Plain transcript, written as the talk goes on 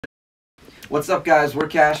What's up, guys? We're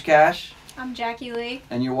Cash Cash. I'm Jacquie Lee.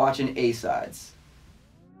 And you're watching A-Sides.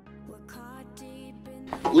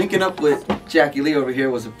 Linking up with Jacquie Lee over here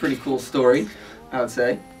was a pretty cool story, I would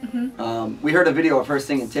say. Mm-hmm. We heard a video of her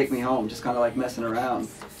singing Take Me Home, just kind of like messing around.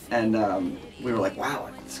 And we were like, wow,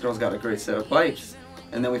 this girl's got a great set of pipes.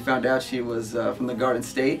 And then we found out she was from the Garden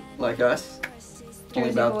State, like us. Only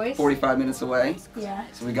about Voice. 45 minutes away. Yeah.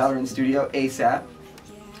 So we got her in the studio ASAP.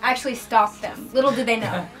 I actually stalked them. Little did they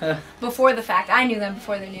know. Before the fact. I knew them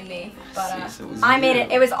before they knew me. But I made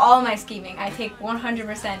it. It was all my scheming. I take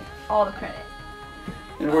 100% all the credit.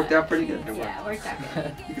 And it worked out pretty good. Yeah, it worked out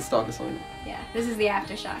good. You can stalk us later. Yeah, this is the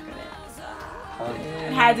aftershock of it.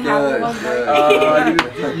 It had to happen one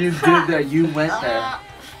more. You did that. You went there.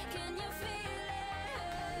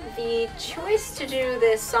 The choice to do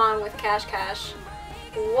this song with Cash Cash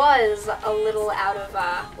was a little out of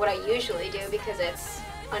what I usually do because it's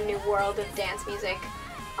a new world of dance music.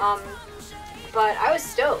 But I was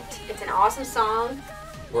stoked. It's an awesome song.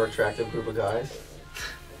 We're an attractive group of guys.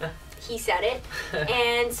 He said it.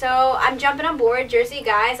 And so I'm jumping on board. Jersey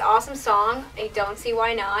Guys, awesome song. I don't see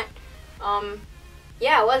why not.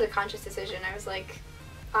 Yeah, it was a conscious decision. I was like,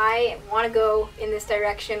 I want to go in this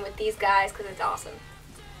direction with these guys because it's awesome.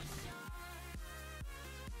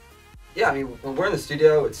 Yeah, I mean, when we're in the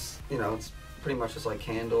studio, it's, you know, it's pretty much just like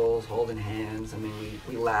candles, holding hands. I mean,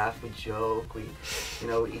 we laugh, we joke, we, you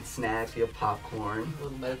know, we eat snacks, we have popcorn.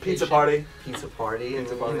 Pizza party. Pizza party.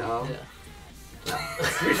 Pizza and, party. You know,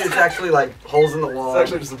 Yeah. usually it's actually like holes in the wall.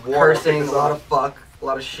 It's actually just war. Cursing, a lot of fuck, a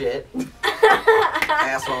lot of shit,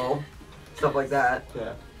 asshole, stuff like that.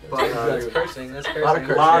 Yeah. But, That's cursing. That's cursing. a lot of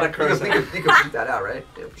cursing. Lot of cursing. You could beat that out, right?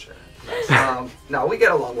 Yeah, for sure. No, we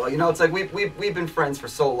get along well. You know, it's like we've been friends for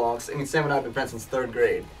so long. I mean, Sam and I have been friends since 3rd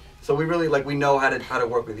grade. So we really we know how to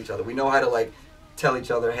work with each other. We know how to like tell each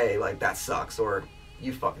other, hey, like that sucks or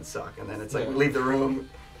you fucking suck. And then it's like we leave the room,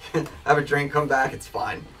 have a drink, come back, it's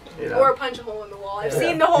fine. You know? Or punch a hole in the wall. I've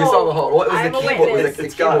seen the hole. You saw the hole. Well, it was I'm the a keyboard. witness. The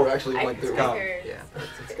It's keyboard gone. actually went through. It's gone. Yeah.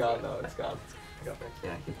 It's gone though. It's gone.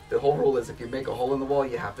 Yeah. The whole rule is if you make a hole in the wall,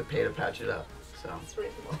 you have to pay to patch it up. So. It's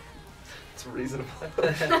reasonable. It's reasonable.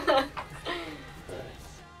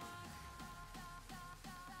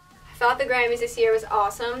 I thought the Grammys this year was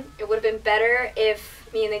awesome. It would have been better if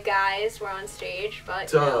me and the guys were on stage,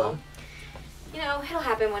 but you know, it'll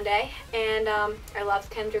happen one day. And I loved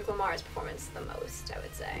Kendrick Lamar's performance the most, I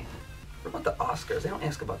would say. What about the Oscars? They don't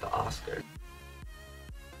ask about the Oscars.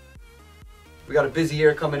 We got a busy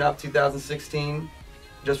year coming up, 2016.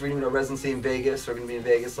 Just renewed our residency in Vegas. We're going to be in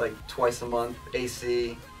Vegas like twice a month,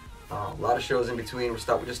 AC. A lot of shows in between. We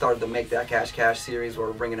just started the Make That Cash Cash series where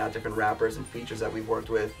we're bringing out different rappers and features that we've worked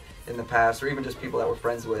with in the past, or even just people that we're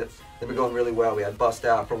friends with. They've been going really well. We had Bust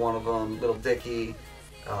Out for one of them, Little Dicky,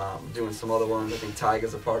 doing some other ones. I think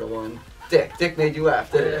Tyga's a part of one. Dick made you laugh,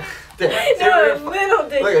 didn't it? Dick. No, Little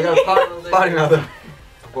Dicky. Look, I got a potty mouth.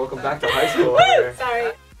 Welcome back to high school over here.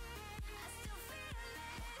 Sorry.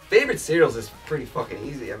 Favorite cereals is pretty fucking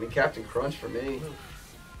easy. I mean, Captain Crunch for me.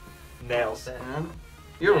 Nails. Yeah.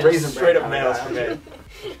 You're a Yeah, Raisin Straight Bran up kinda nails guy.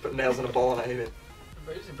 for me. Put nails in a bowl and I hate it.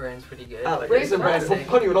 Raisin Bran's pretty good. I like Raisin Raisin Bran.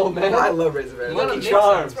 Bran. What are you, an old man? I love Raisin Bran. You wanna Lucky mix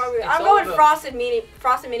Charms. What's wrong with you? It's I'm all going about- frosted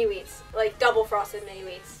mini wheats, like double frosted mini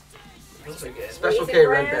wheats. Those are good. Special Raisin K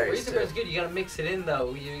Bran? red berries Raisin too. Bran's good. You gotta mix it in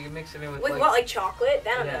though. You mix it in with With like, what, like chocolate?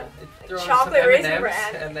 Then yeah, like throw on chocolate some Raisin M&Ms,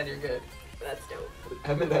 Bran. and then you're good. That's dope.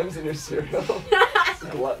 M&M's in your cereal.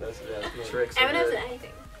 Gluttonous. Yeah. Tricks are M&M's good. and anything.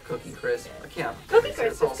 Cookie Crisp. I can't. Cookie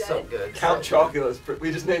Crisp It's all is so good. good. Count So good. Chocula.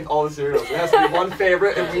 We just named all the cereals. It has to be one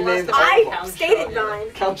favorite, and we named all of I them. Count stated Chocula. mine.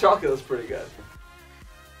 Count Chocula's pretty good.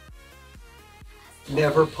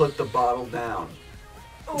 Never put the bottle down.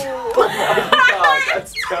 Ooh. God,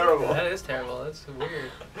 that's terrible. That is terrible. That's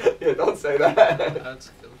weird. Yeah, don't say that. Let's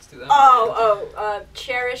do that.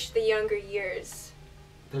 Cherish the younger years.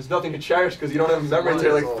 There's nothing to cherish because you don't have memory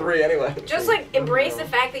until you're like 3 anyway. Just like embrace the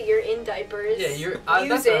fact that you're in diapers. Yeah, you're. Use That's what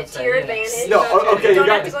I'm it to saying, your yeah. advantage. No, okay, You you don't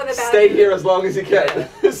have got to go to the stay bathroom. here as long as you can. Yeah.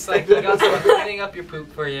 It's like you got someone cleaning up your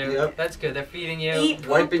poop for you. Yep. That's good. They're feeding you. Eat poop.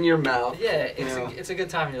 Wiping your mouth. Yeah, Yeah. it's a good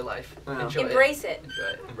time in your life. Yeah. Enjoy Embrace it. Enjoy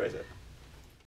it. Embrace it.